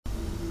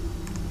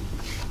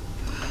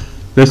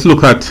Let's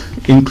look at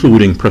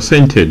including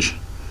percentage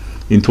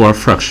into our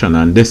fraction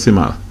and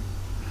decimal.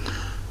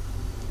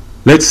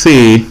 Let's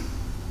say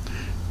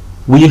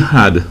we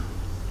had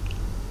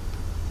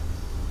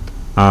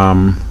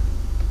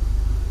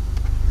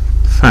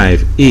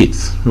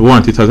 5/8. We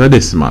want it as a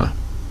decimal.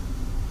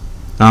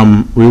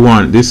 We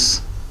want this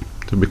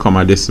to become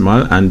a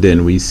decimal, and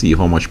then we see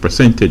how much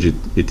percentage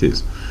it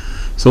is.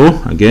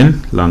 So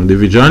again, long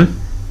division.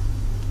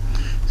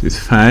 This is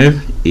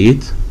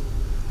 5/8.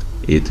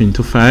 8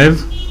 into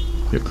 5,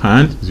 you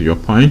can't,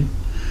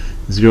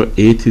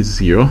 0.08 is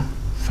 0.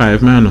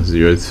 5 minus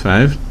 0 is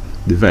 5.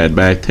 Divide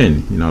by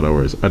 10, in other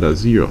words, add a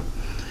 0.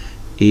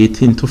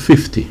 8 into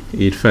 50,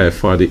 8, 5,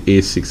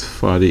 48, 6,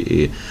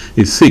 48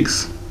 is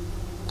 6.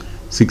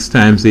 6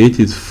 times 8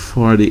 is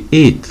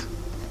 48.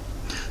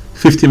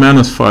 50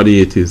 minus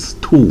 48 is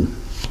 2.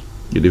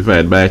 You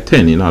divide by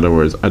 10, in other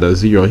words, add a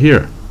 0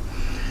 here.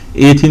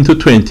 8 into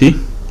 20,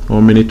 how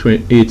many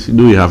 8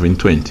 do we have in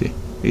 20?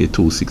 8,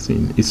 2,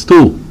 16. It's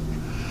 2.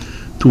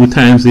 2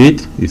 times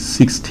 8 is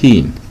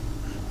 16.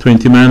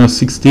 20 minus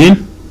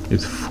 16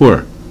 is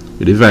 4.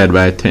 You divide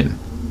by 10.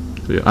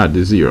 So you add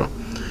the 0.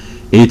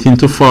 8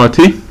 into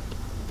 40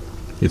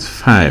 is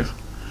 5.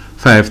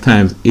 5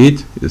 times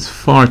 8 is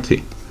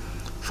 40.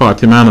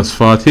 40 minus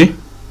 40,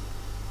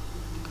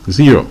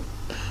 0.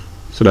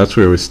 So that's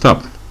where we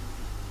stop.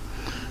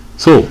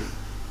 So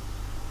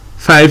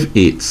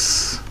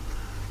 5/8.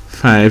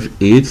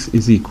 5/8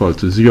 is equal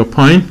to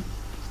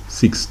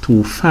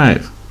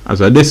 0.625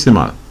 as a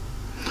decimal.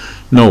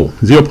 Now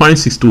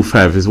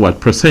 0.625 is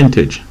what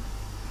percentage?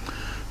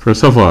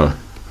 First of all,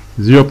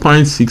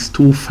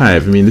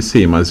 0.625 means the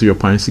same as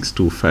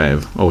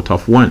 0.625 out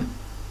of 1.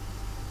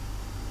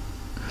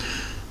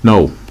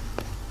 Now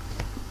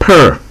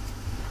per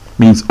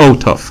means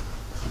out of.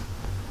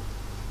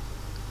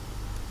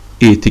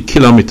 80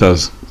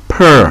 kilometers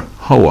per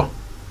hour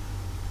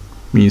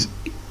means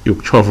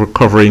you're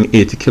covering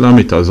 80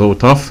 kilometers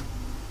out of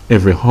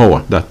every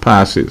hour that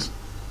passes.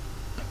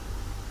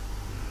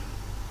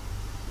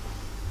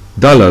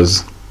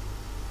 Dollars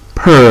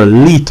per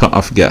liter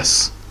of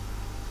gas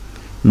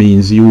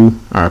means you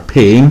are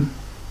paying,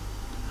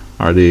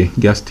 or the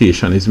gas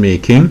station is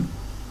making,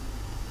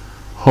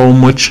 how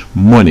much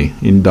money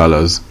in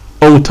dollars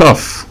out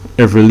of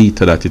every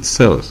liter that it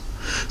sells.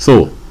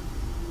 So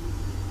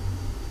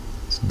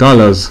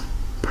dollars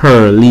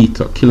per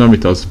liter,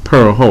 kilometers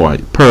per hour.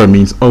 Per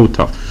means out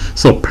of.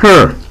 So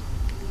per,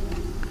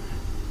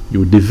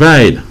 you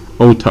divide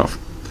out of.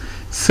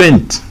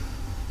 Cent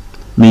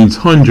means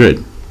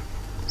 100.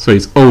 So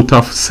it's out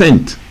of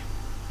cent.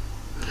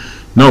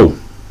 Now,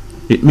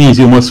 it means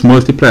you must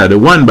multiply the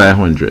 1 by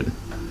 100.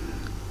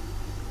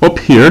 Up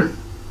here,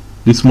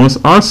 this must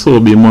also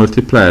be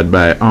multiplied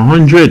by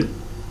 100.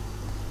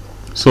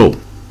 So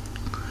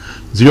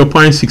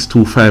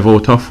 0.625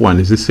 out of 1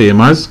 is the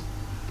same as,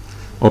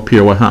 up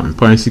here what happened,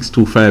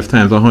 0.625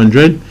 times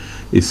 100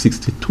 is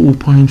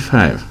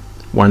 62.5.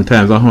 1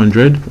 times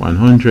 100,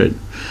 100.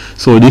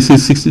 So this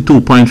is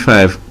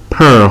 62.5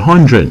 per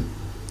 100,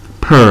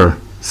 per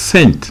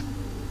cent.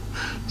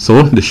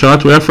 So the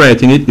short way of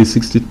writing it is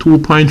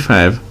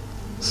 62.5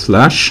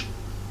 slash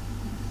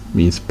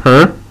means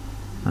per,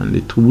 and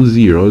the 2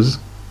 zeros,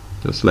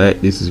 just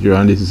like this 0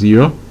 and this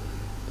 0,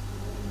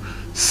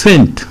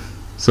 cent.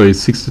 So it's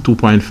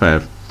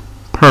 62.5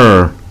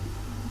 per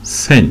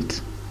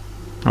cent.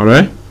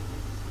 Alright?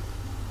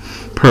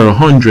 Per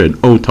 100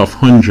 out of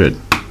 100.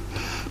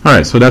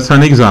 Alright, so that's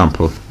an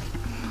example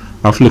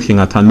of looking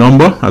at a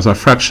number as a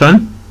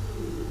fraction,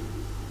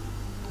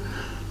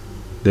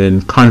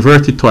 then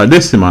convert it to a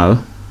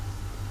decimal,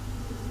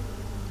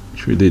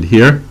 which we did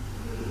here,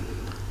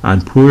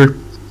 and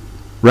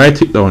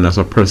write it down as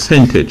a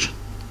percentage.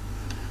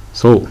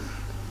 So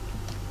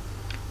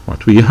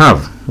what we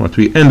have, what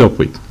we end up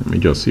with, let me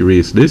just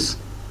erase this.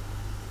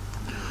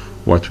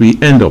 What we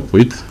end up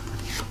with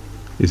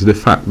is the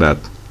fact that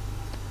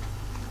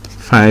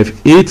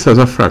 5/8 as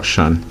a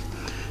fraction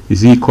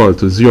is equal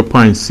to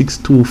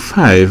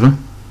 0.625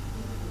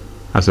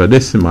 as a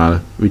decimal,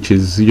 which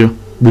is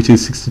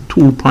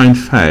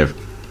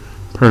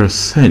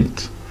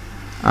 62.5%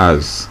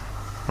 as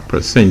a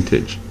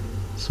percentage.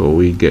 So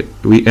we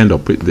end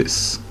up with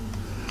this.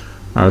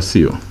 I'll see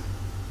you.